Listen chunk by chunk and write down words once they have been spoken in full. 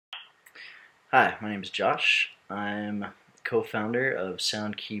Hi, my name is Josh. I'm co-founder of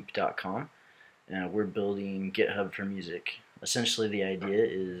soundkeep.com, and we're building GitHub for music. Essentially, the idea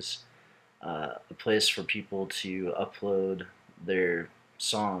is a place for people to upload their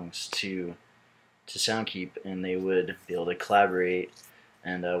songs to SoundKeep, and they would be able to collaborate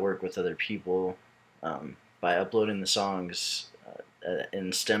and work with other people by uploading the songs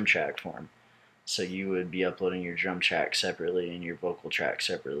in stem track form. So you would be uploading your drum track separately and your vocal track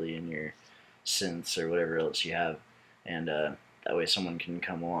separately and your synths or whatever else you have, and that way someone can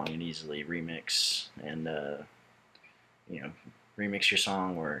come along and easily remix and you know remix your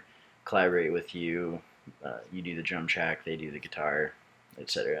song or collaborate with you. You do the drum track, they do the guitar,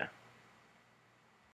 etc.